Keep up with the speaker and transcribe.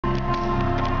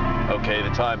Okay, the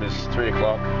time is 3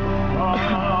 o'clock. 3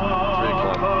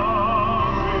 o'clock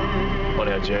on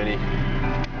our journey.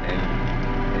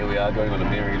 And here we are going on a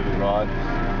merry little ride.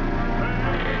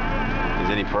 If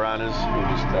there's any piranhas, we'll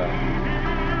just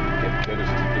get Curtis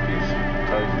to dip his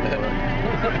toes in the water.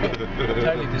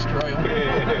 Totally destroy them.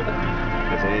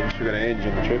 We're going to end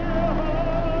on the trip.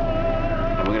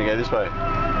 And we're going to go this way.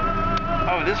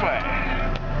 Oh, this way.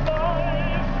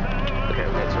 Okay,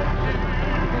 we'll go this way.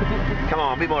 Come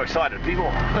on, be more excited,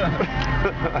 people.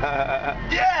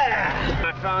 Yeah!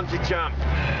 I fancy jump.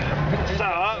 So,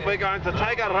 we're going to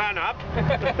take a run up.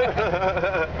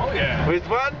 Oh, yeah. With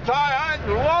one tire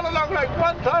and roll along like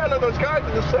one tire like those guys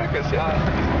in the circus, yeah.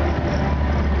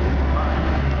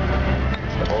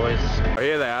 The boys. Oh,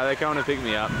 here they are, they're coming to pick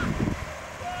me up.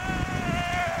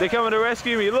 They're coming to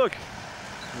rescue me, look!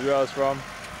 Look where I was from.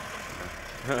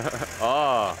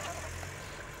 Oh.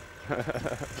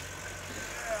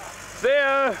 See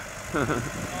ya!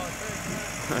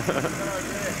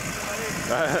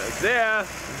 See ya!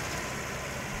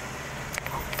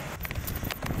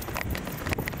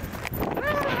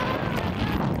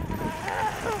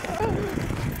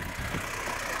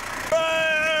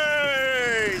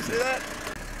 Hey! See that?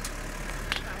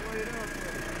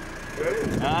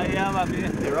 Yeah, I'm up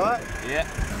here. You right? Yeah.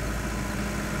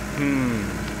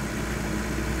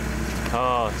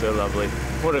 Oh, so lovely.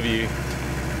 What a view.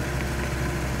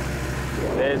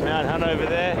 There's Mount Hunt over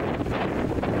there.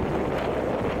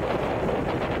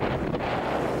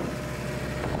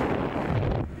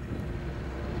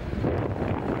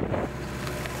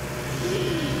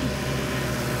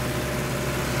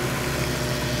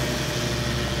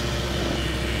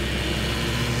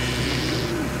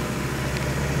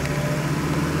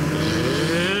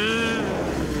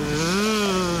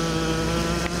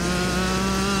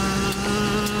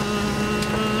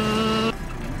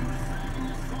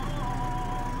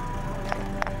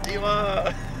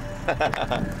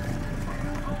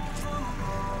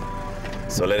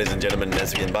 So ladies and gentlemen,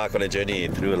 as we embark on a journey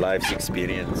through a life's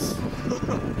experience,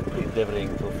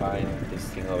 endeavouring to find this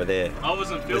thing over there. I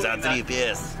wasn't filming that.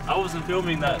 GPS. I wasn't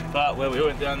filming that part where we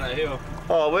went down that hill.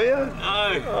 Oh, were you?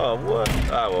 No. Oh, what?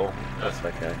 Oh, well, that's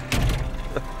okay.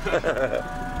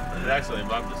 It actually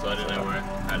bumped us, so I didn't know where I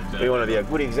had to do. We want to be a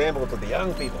good example to the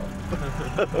young people.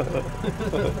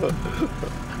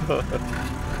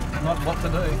 Not what to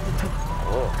do.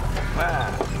 Oh, wow.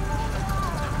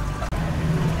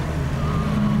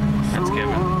 That's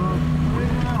Kevin.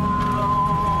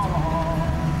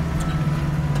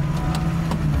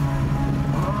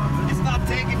 It's not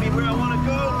taking me where I want to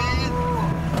go, man.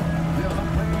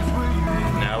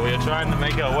 Now we are trying to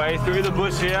make our way through the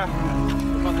bush here.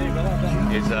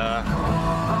 It's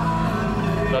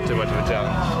not too much of a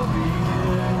challenge.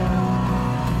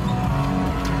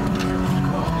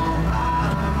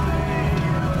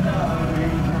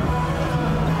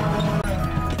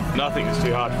 Nothing is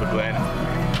too hard for Glenn.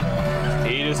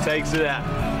 He just takes it out.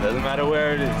 Doesn't matter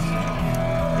where it is.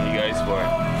 He goes for it.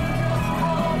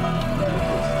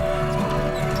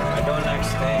 I don't like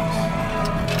snakes.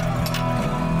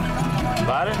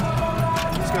 Pardon?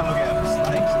 I'm just going to look out for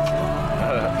snakes.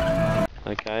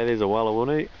 Okay, there's a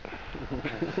wallawunu.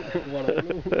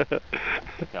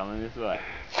 Coming this way.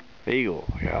 Eagle,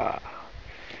 yeah.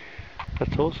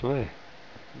 That's awesome, eh?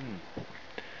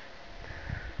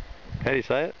 How do you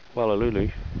say it?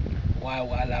 Wallalulu.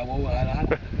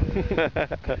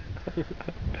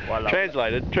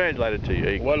 Translated to you,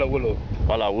 eagle. Wallawulu.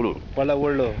 Wallawulu.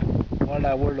 Wallawulu.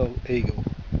 Wallawulu eagle.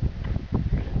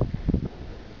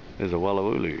 There's a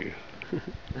wallawulu.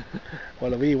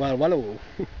 Wallawu.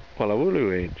 Wallawulu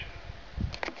range.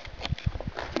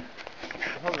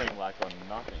 Hovering like on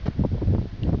nothing.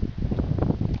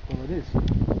 Well, it is.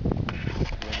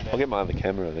 I'll get my other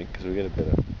camera, I think, because we get a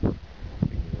better.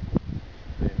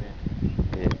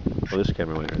 Yeah. Well, this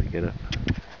camera won't really get it.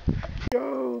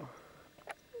 Go!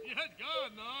 You had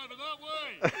gone over that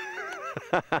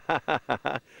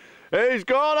way. He's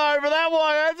gone over that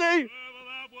way, has he? Over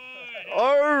that way.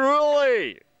 Oh,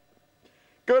 really?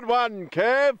 Good one,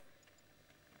 Kev.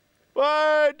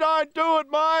 Hey, don't do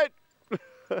it, mate.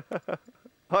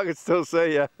 I can still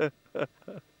see you.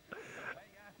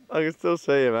 I can still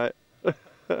see you, mate.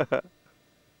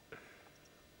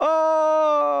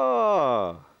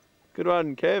 Oh, good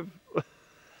one, Kev.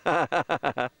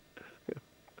 That's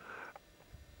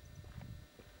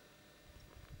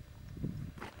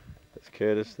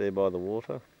Curtis there by the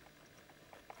water.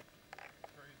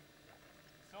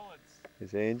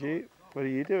 There's Angie. What are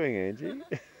you doing, Angie?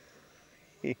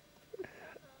 I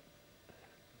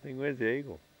think, where's the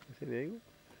eagle? Is it the eagle?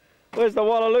 Where's the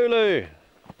Wallalulu?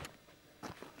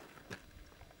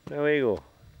 No eagle.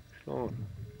 Oh.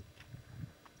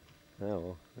 Oh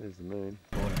well, there's the moon.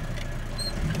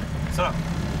 So,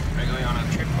 we're going on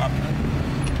a trip up.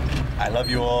 I love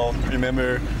you all.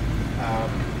 Remember,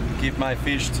 give my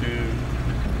fish to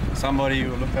somebody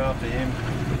who will look after him.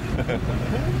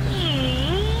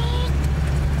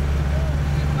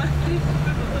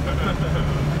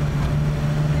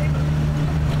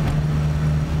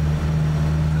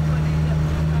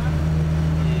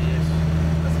 Yes.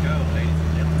 Let's go, ladies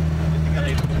and gentlemen.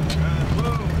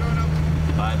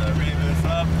 By the rivers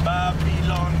of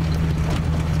Babylon,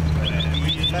 and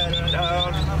we sat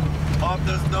down off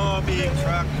the snowy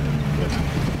truck.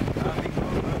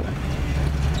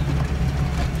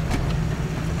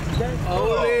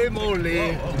 Holy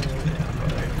moly.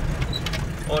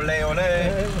 Ole, ole.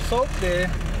 What's up there?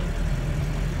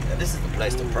 Yeah, this is the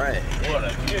place to pray. What a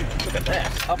view. Look at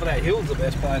that. Up at that hill's the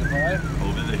best place to pray.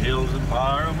 Over the hills and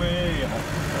far away.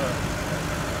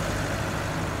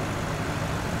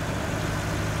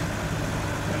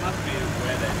 There must be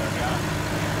where they dug out.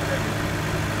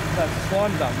 That's the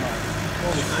slime dump, mate.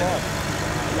 All the slime.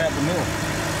 Around the mill.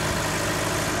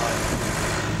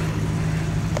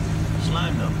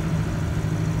 Slime dump.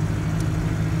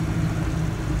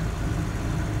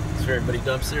 That's where everybody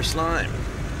dumps their slime.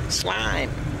 Slime.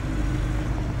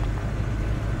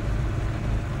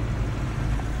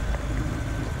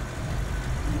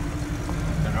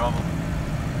 Trouble.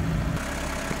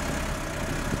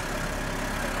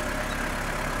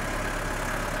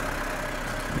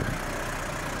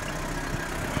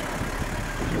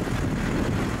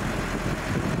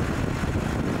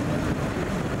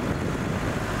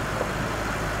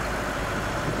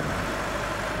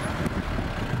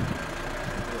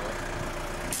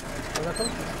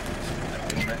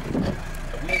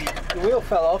 The wheel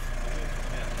fell off.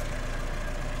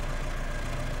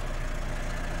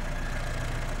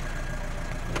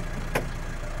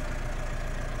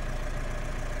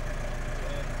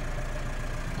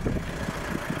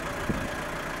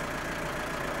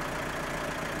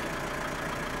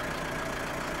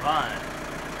 Fine.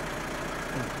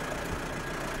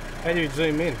 How do you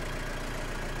zoom in?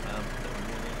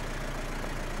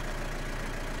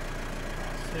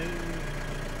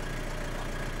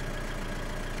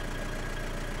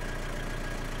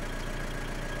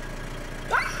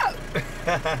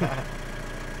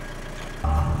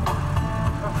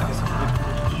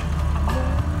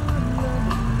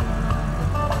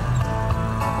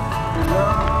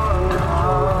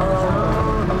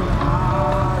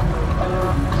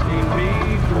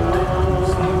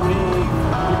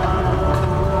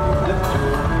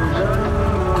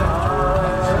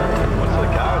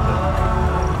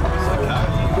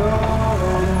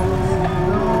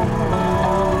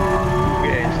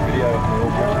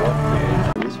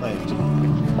 This way.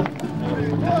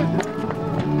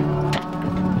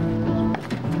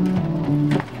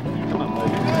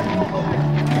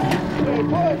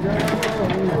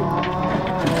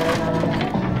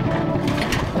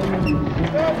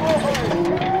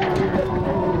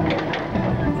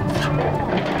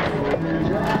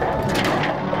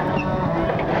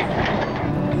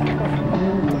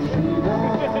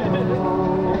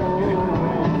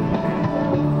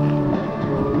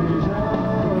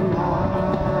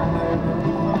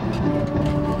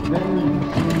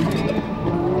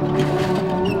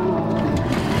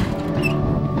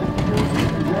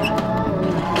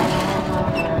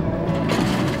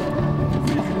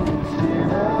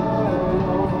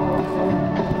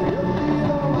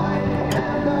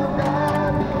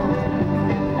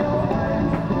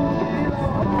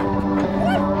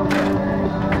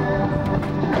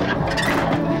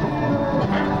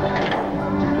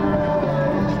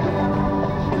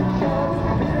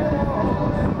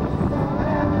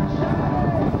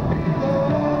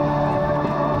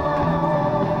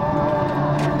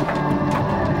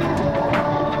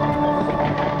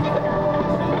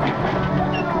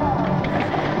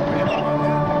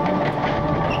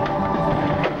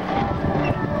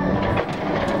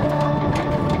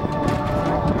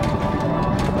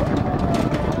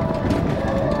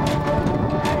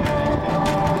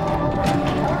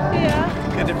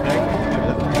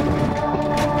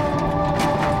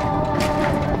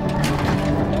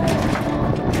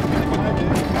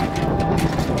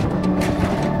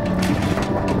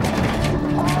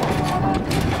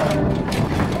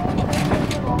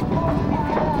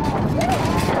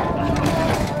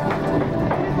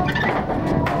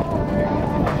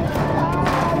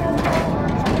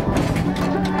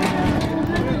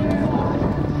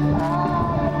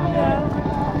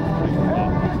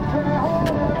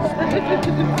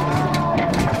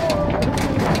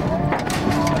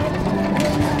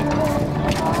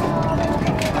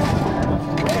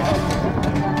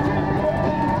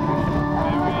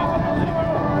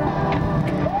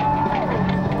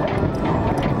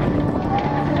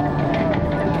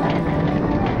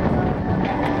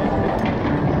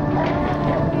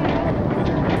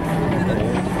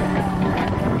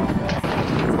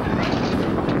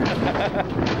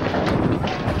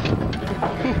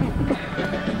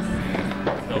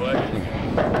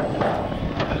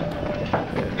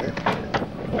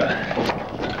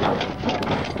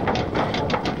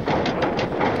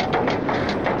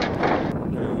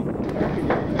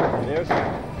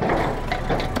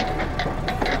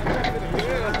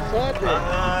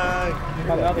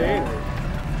 Another end.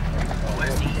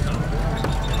 Where's the eagle?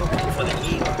 Looking for the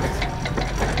eagles.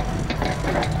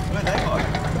 Where they going?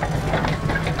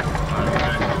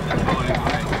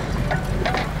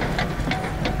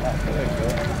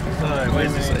 So,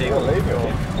 where's this eagle?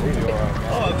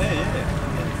 Oh, there, yeah.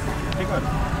 Big one.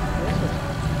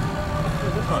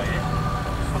 Oh, yeah.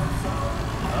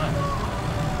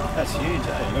 That's huge,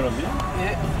 eh? You got a video?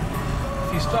 Yeah.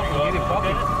 If you stop, you'll get him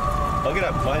pocket. I'll get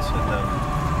up close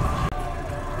and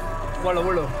Walla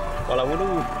walla. Walla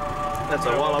Wooloo. That's a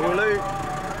Walla Wooloo.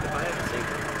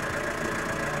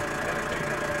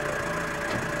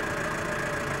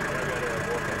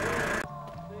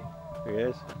 There he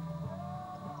is.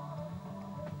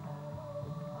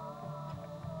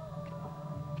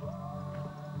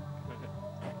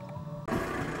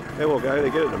 Yeah, we'll go to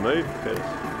get it to move, Curtis.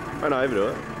 Run over to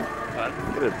it.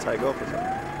 Get it to take off or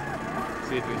something.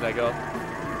 See if we can take off.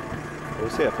 We'll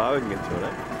see how far we can get to it,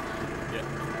 eh? Yeah.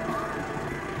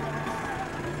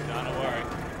 Don't worry.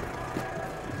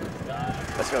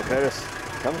 Let's go, Curtis.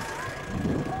 Come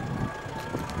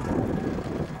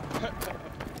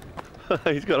on.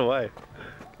 He's got away.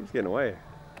 He's getting away.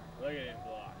 Look at him.